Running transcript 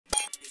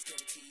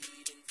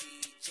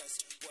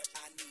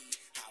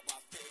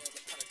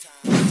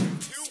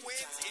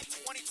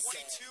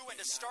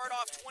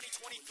off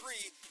 2023,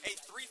 a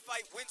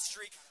 3-fight win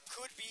streak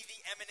could be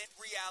the imminent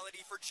reality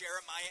for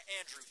Jeremiah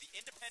Andrew. The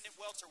independent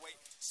welterweight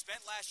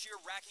spent last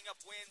year racking up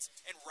wins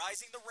and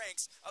rising the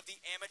ranks of the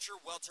amateur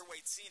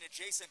welterweight scene. And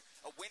Jason,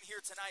 a win here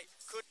tonight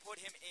could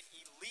put him in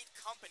elite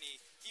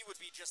company. He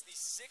would be just the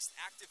 6th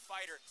active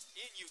fighter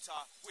in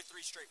Utah with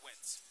 3 straight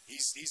wins.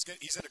 He's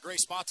in a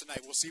great spot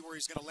tonight. We'll see where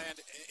he's going to land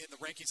in the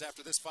rankings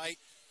after this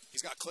fight. He's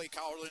got Clay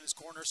Cowler in his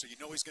corner, so you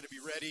know he's going to be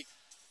ready.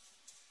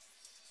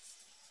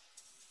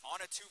 On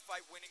a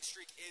 2-fight winning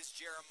streak is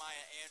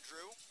Jeremiah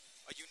Andrew.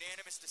 A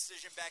unanimous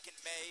decision back in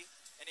May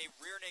and a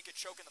rear naked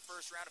choke in the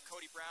first round of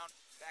Cody Brown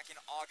back in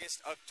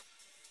August of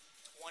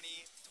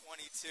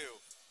 2022.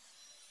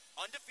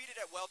 Undefeated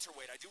at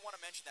welterweight. I do want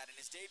to mention that. In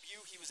his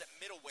debut, he was at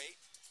middleweight.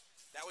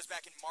 That was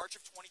back in March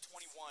of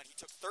 2021. He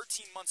took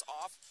 13 months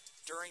off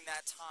during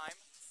that time.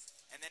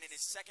 And then in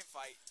his second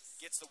fight,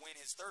 gets the win.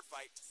 His third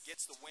fight,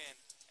 gets the win.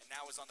 And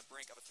now is on the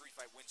brink of a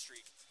 3-fight win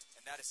streak.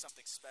 And that is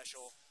something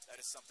special. That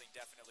is something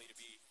definitely to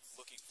be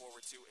looking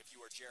forward to if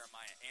you are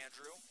Jeremiah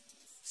Andrew.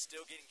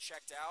 Still getting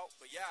checked out.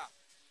 But yeah,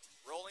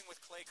 rolling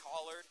with Clay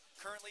Collard.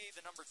 Currently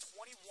the number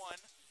 21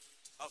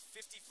 of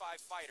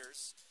 55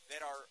 fighters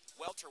that are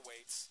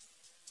welterweights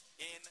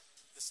in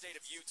the state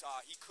of Utah.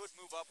 He could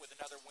move up with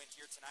another win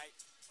here tonight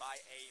by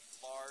a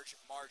large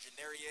margin.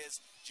 There he is,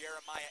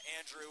 Jeremiah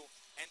Andrew,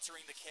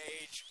 entering the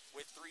cage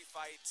with 3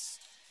 fights,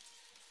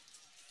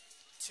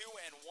 2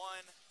 and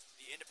 1,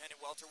 the independent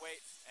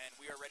welterweight, and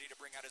we are ready to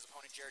bring out his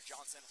opponent, Jeret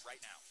Johnson,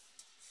 right now.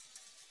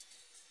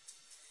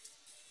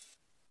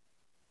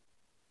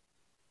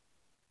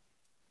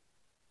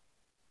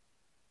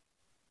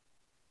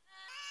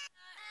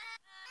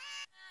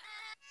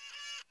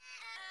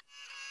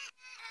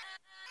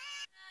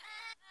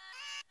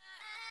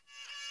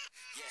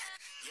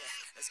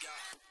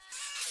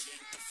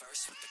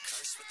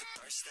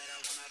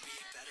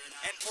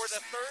 And for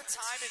the 3rd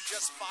time in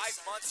just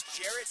 5 months,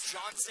 Jeret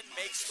Johnson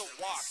makes the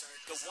walk.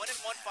 The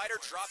 1-1 fighter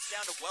drops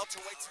down to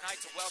welterweight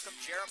tonight to welcome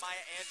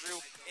Jeremiah Andrew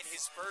in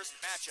his first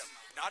matchup.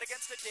 Not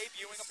against a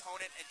debuting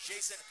opponent, and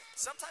Jason,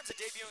 sometimes a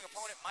debuting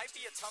opponent might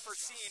be a tougher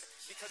scene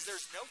because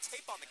there's no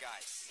tape on the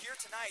guy. Here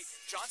tonight,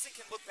 Johnson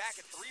can look back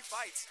at 3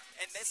 fights,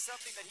 and that's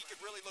something that he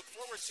could really look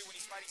forward to when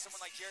he's fighting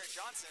someone like Jeret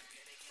Johnson.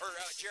 Or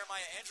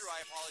Jeremiah Andrew,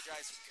 I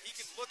apologize. He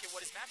can look at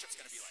what his matchup's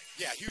going to be like.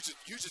 Yeah, huge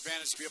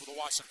advantage to be able to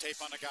watch some tape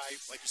on a guy.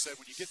 Like you said,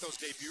 when you get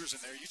those debuters in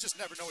there, you just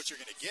never know what you're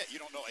going to get.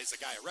 You don't know, is the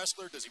guy a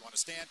wrestler? Does he want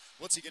to stand?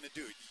 What's he going to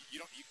do? You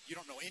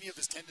don't know any of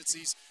his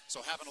tendencies,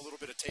 so having a little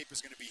bit of tape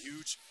is going to be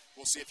huge.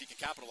 We'll see if he can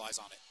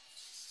capitalize on it.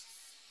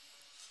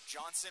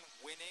 Johnson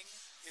winning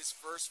his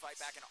first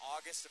fight back in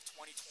August of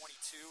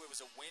 2022. It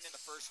was a win in the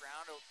first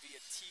round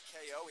via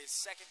TKO. His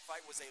second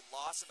fight was a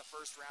loss in the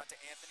first round to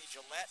Anthony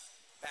Gillette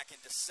back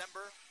in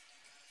December.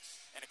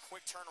 And a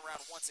quick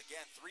turnaround once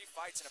again. 3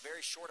 fights in a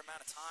very short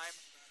amount of time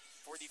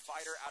for the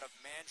fighter out of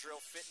Mandrill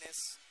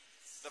Fitness.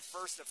 The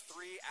first of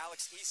 3,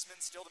 Alex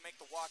Eastman still to make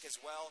the walk, as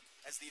well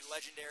as the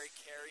legendary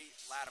Kerry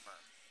Lattimer.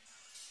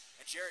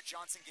 And Jeret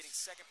Johnson getting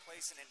 2nd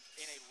place in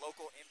a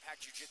local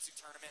Impact Jiu-Jitsu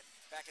tournament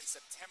back in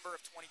September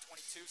of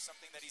 2022,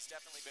 something that he's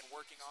definitely been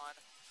working on.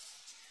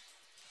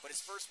 But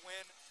his first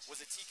win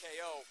was a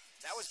TKO.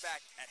 That was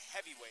back at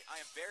heavyweight. I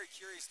am very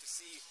curious to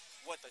see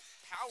what the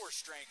power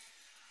strength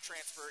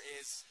transfer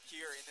is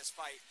here in this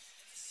fight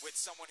with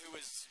someone who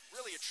is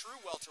really a true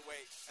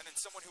welterweight and then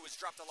someone who has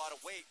dropped a lot of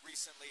weight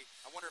recently.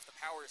 I wonder if the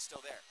power is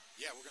still there.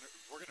 Yeah, we're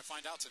gonna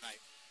find out tonight.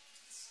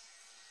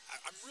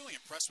 I'm really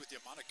impressed with the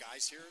amount of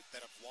guys here that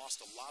have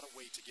lost a lot of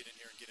weight to get in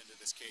here and get into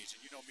this cage.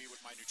 And you know me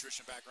with my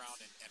nutrition background,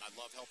 and I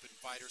love helping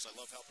fighters. I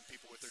love helping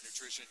people with their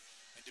nutrition.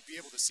 And to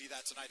be able to see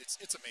that tonight,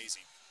 it's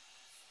amazing.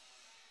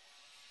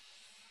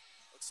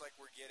 Looks like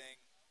we're getting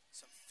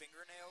some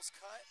fingernails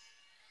cut.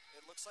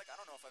 It looks like, I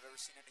don't know if I've ever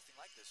seen anything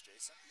like this,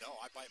 Jason. No,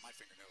 I bite my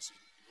fingernails, so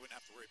you wouldn't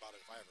have to worry about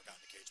it if I ever got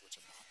in the cage,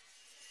 which I'm not.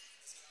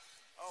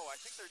 Oh, I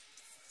think they're...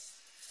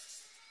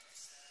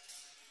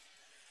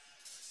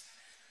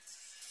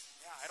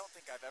 Yeah, I don't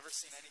think I've ever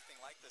seen anything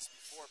like this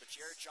before, but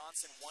Jeret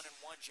Johnson 1-1,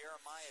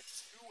 Jeremiah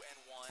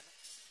 2-1.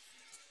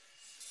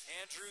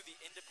 Andrew, the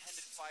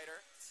independent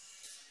fighter.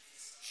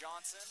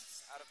 Johnson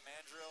out of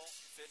Mandrill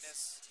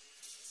Fitness.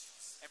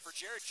 And for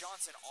Jeret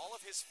Johnson, all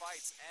of his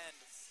fights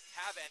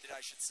have ended, I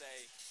should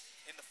say,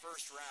 in the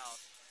first round.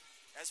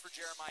 As for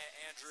Jeremiah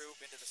Andrew,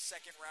 been to the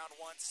 2nd round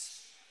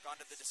once, gone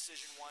to the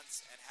decision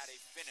once, and had a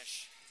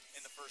finish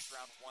in the first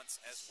round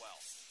once as well.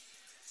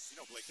 You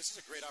know, Blake, this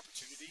is a great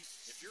opportunity.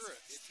 If you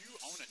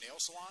own a nail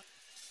salon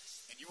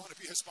and you want to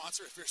be a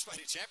sponsor of Fierce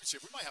Fighting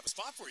Championship, we might have a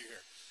spot for you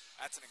here.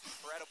 That's an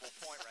incredible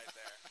point right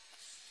there.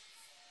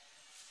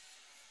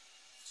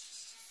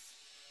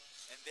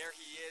 And there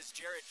he is,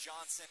 Jeret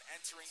Johnson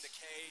entering the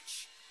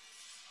cage.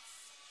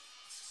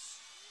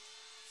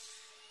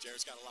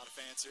 Jared's got a lot of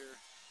fans here.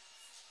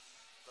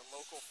 The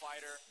local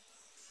fighter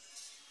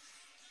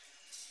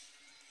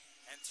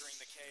entering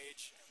the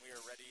cage, and we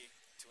are ready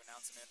to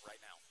announce him in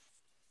right now.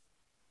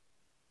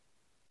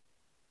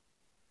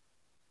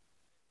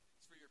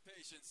 Thanks for your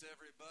patience,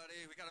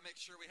 everybody. We got to make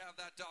sure we have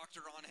that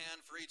doctor on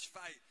hand for each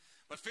fight.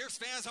 But fierce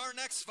fans, our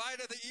next fight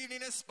of the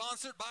evening is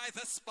sponsored by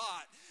The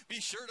Spot.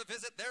 Be sure to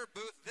visit their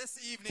booth this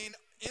evening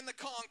in the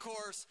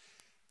concourse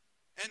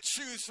and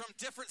choose from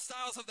different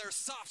styles of their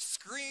soft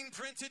screen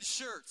printed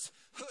shirts,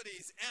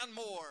 hoodies, and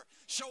more.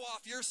 Show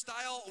off your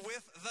style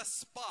with The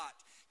Spot,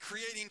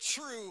 creating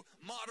true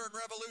modern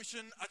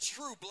revolution, a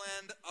true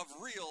blend of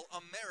real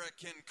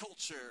American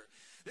culture.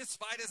 This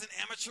fight is an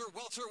amateur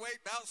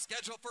welterweight bout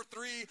scheduled for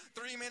three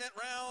 3-minute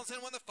rounds,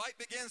 and when the fight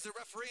begins, the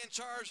referee in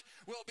charge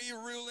will be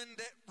Rulin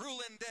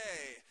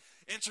Day.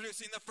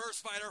 Introducing the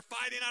first fighter,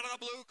 fighting out of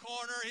the blue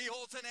corner. He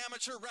holds an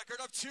amateur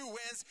record of 2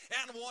 wins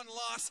and 1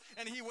 loss,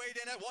 and he weighed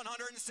in at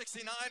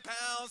 169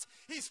 pounds.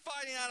 He's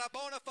fighting out of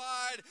bona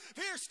fide.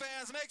 Fierce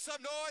fans, make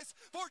some noise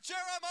for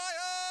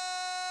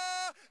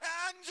Jeremiah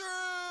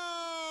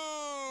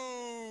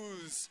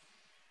Andrews.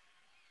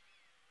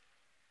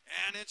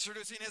 And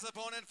introducing his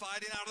opponent,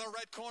 fighting out of the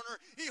red corner,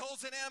 he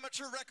holds an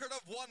amateur record of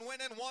 1 win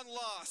and 1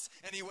 loss,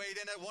 and he weighed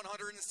in at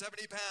 170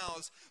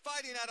 pounds.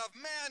 Fighting out of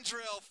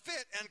Mandrill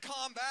Fit and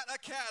Combat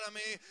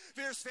Academy,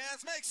 fierce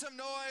fans, make some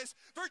noise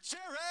for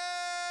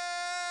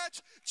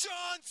Jeret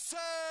Johnson!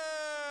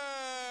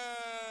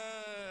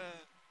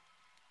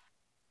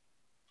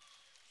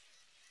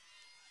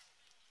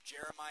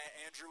 Jeremiah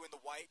Andrew in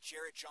the white,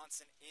 Jeret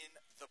Johnson in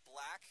the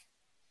black.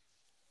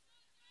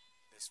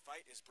 This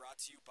fight is brought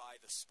to you by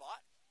The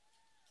Spot.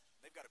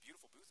 They've got a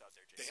beautiful booth out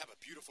there, Jace. They have a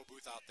beautiful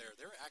booth out there.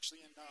 They're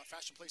actually in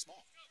Fashion Place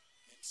Mall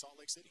in Salt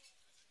Lake City.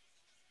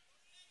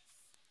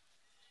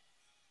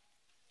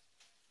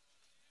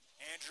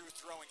 Andrew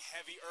throwing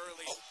heavy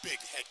early. Oh,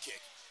 big head kick.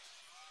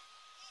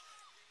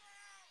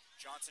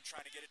 Johnson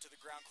trying to get it to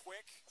the ground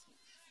quick.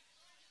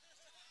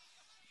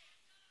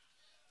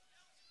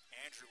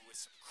 Andrew with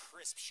some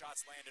crisp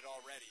shots landed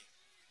already.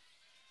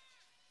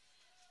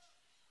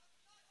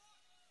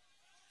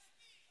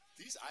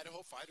 These Idaho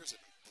fighters have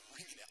been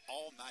bringing it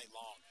all night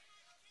long.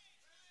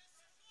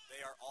 They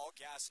are all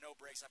gas, no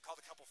brakes. I've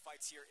called a couple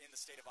fights here in the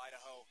state of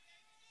Idaho,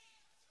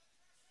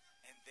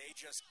 and they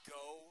just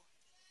go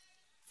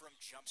from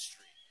Jump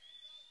Street.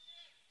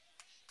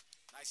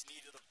 Nice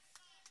knee to the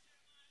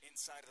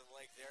inside of the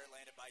leg there,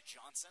 landed by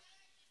Johnson.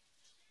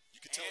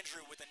 You can tell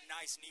Andrew with a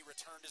nice knee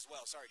returned as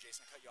well. Sorry,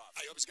 Jason, I cut you off.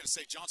 I was going to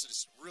say Johnson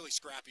is really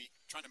scrappy,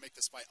 trying to make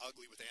this fight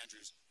ugly with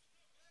Andrews.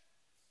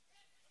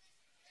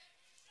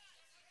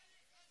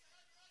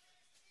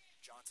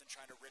 Johnson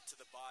trying to rip to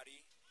the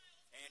body.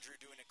 Andrew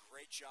doing a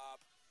great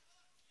job.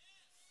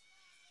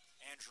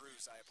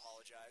 Andrews, I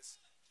apologize.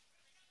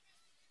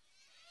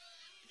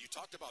 You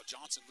talked about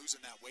Johnson losing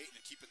that weight and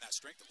keeping that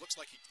strength. It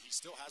looks like he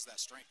still has that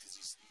strength because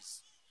he's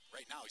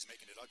right now he's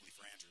making it ugly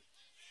for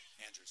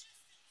Andrews.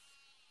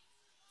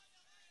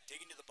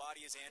 Digging to the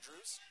body is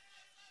Andrews.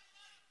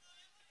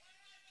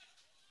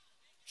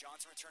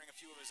 Johnson returning a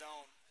few of his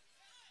own.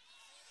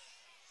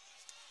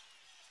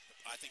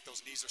 I think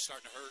those knees are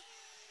starting to hurt.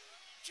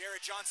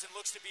 Jeret Johnson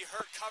looks to be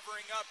hurt,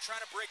 covering up,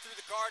 trying to break through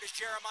the guard is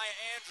Jeremiah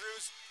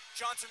Andrews.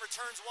 Johnson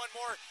returns one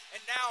more,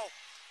 and now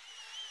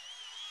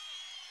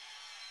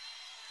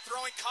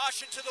throwing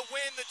caution to the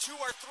wind. The two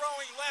are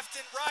throwing left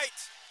and right.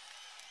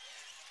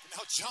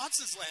 Now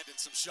Johnson's landing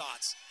some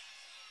shots.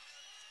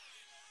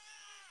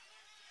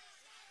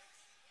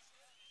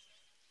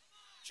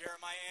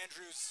 Jeremiah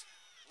Andrews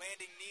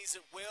landing knees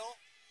at will.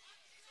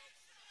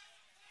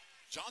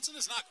 Johnson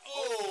is not.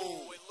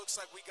 Oh, it looks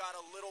like we got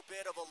a little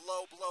bit of a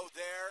low blow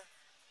there.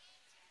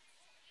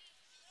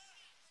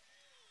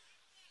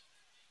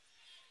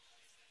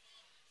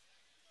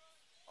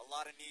 A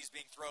lot of knees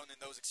being thrown in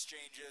those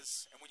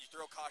exchanges, and when you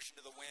throw caution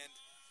to the wind,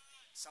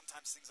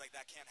 sometimes things like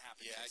that can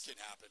happen. Yeah, it can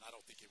happen. I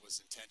don't think it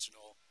was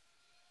intentional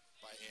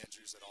by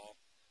Andrews at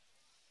all.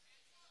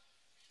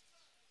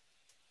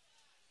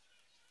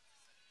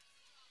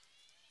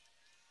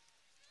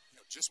 You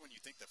know, just when you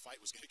think the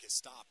fight was going to get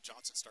stopped,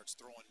 Johnson starts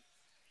throwing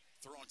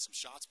some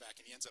shots back,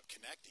 and he ends up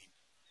connecting.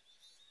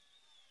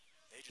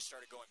 They just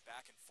started going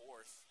back and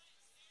forth.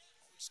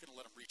 We're just going to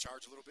let him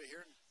recharge a little bit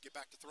here and get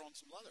back to throwing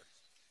some leather.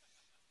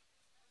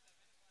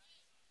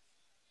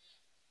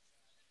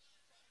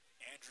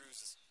 Andrews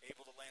is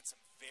able to land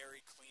some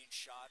very clean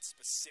shots,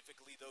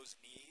 specifically those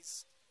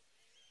knees.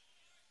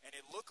 And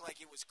it looked like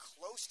it was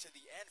close to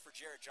the end for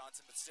Jeret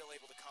Johnson, but still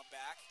able to come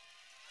back.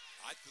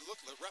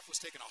 The ref was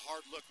taking a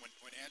hard look when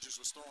Andrews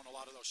was throwing a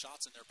lot of those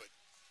shots in there, but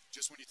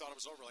just when you thought it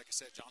was over, like I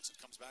said, Johnson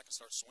comes back and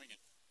starts swinging.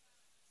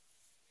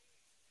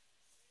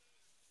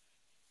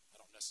 I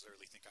don't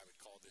necessarily think I would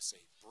call this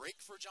a break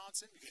for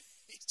Johnson because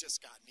he's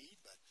just got kneed,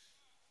 but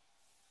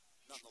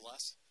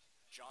nonetheless.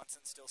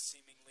 Johnson still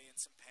seemingly in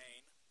some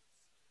pain.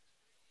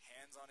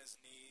 Hands on his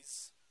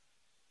knees.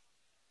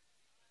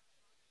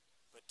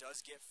 But does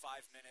get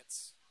 5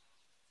 minutes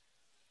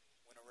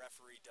when a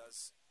referee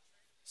does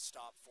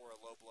stop for a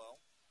low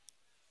blow.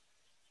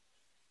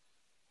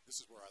 This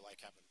is where I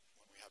like having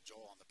when we have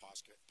Joel on the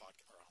podcast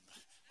or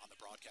on the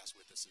broadcast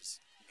with us.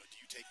 Is do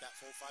you take that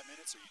full 5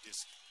 minutes, or you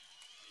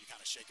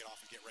kind of shake it off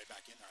and get right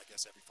back in there? I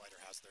guess every fighter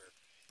has their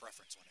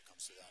preference when it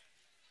comes to that.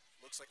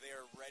 Looks like they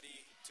are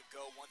ready to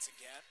go once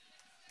again.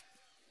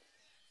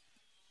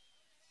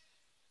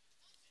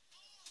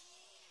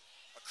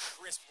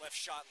 crisp left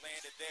shot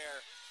landed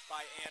there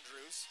by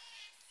Andrews.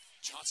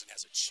 Johnson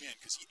has a chin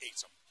because he ate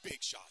some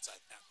big shots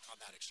on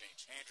that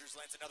exchange. Andrews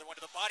lands another one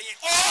to the body and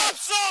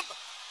some!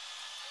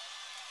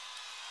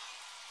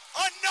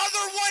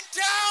 Another one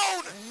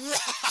down!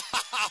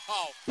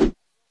 Wow!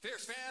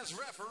 Fierce fans,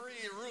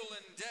 referee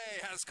Roland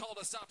Day has called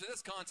a stop to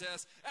this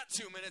contest at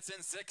 2 minutes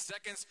and 6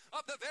 seconds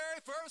of the very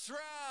first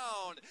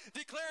round,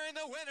 declaring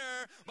the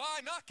winner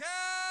by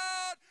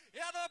knockout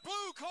in the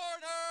blue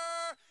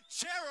corner,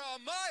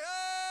 Jeremiah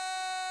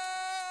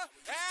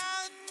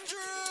Andrews!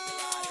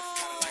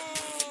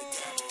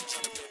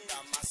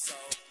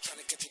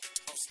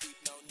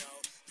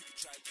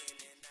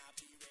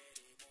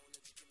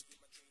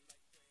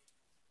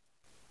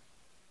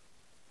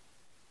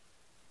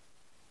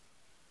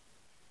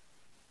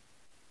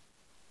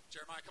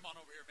 Jeremiah, come on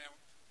over here, man.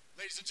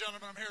 Ladies and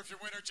gentlemen, I'm here with your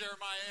winner,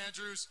 Jeremiah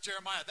Andrews.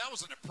 Jeremiah, that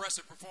was an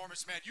impressive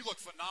performance, man. You look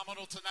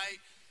phenomenal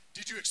tonight.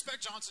 Did you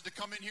expect Johnson to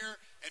come in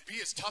here and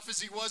be as tough as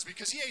he was?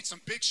 Because he ate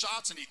some big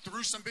shots and he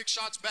threw some big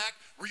shots back.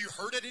 Were you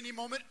hurt at any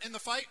moment in the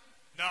fight?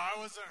 No, I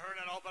wasn't hurt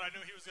at all, but I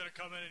knew he was going to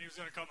come in and he was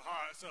going to come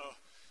hot, so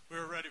we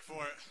were ready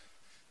for it.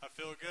 I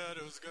feel good.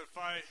 It was a good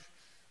fight.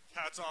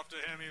 Hats off to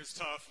him. He was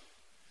tough.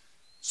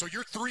 So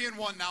you're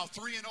 3-1 now,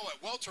 3-0 at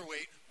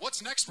welterweight.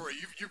 What's next for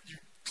you? You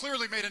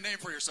clearly made a name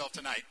for yourself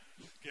tonight.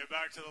 Get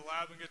back to the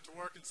lab and get to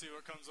work and see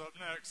what comes up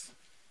next.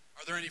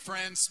 Are there any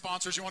friends,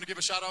 sponsors you want to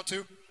give a shout out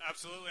to?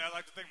 Absolutely. I'd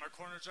like to thank my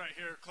corners right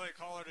here, Clay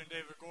Collard and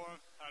David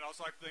Gorham. I'd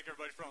also like to thank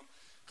everybody from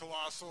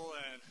Colossal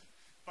and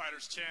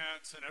Fighter's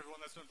Chance and everyone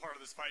that's been part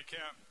of this fight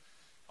camp.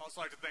 I'd also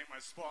like to thank my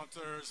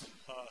sponsors,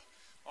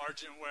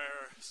 Argent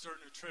Wear,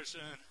 Sturt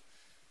Nutrition,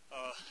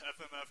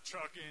 FMF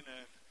Trucking,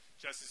 and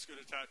Jesse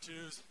Scooter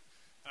Tattoos.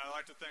 And I'd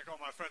like to thank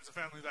all my friends and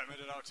family that made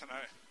it out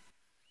tonight.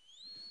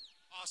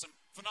 Awesome.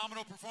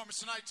 Phenomenal performance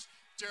tonight,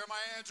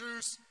 Jeremiah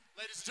Andrews.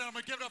 Ladies and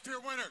gentlemen, give it up for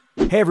your winner.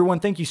 Hey everyone,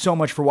 thank you so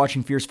much for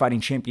watching Fierce Fighting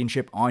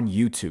Championship on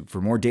YouTube.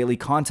 For more daily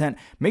content,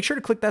 make sure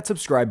to click that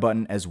subscribe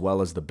button as well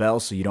as the bell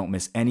so you don't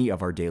miss any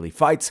of our daily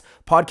fights,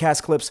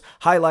 podcast clips,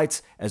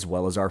 highlights, as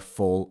well as our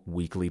full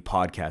weekly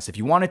podcast. If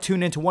you want to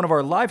tune into one of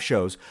our live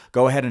shows,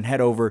 go ahead and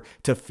head over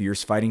to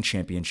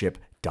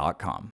fiercefightingchampionship.com.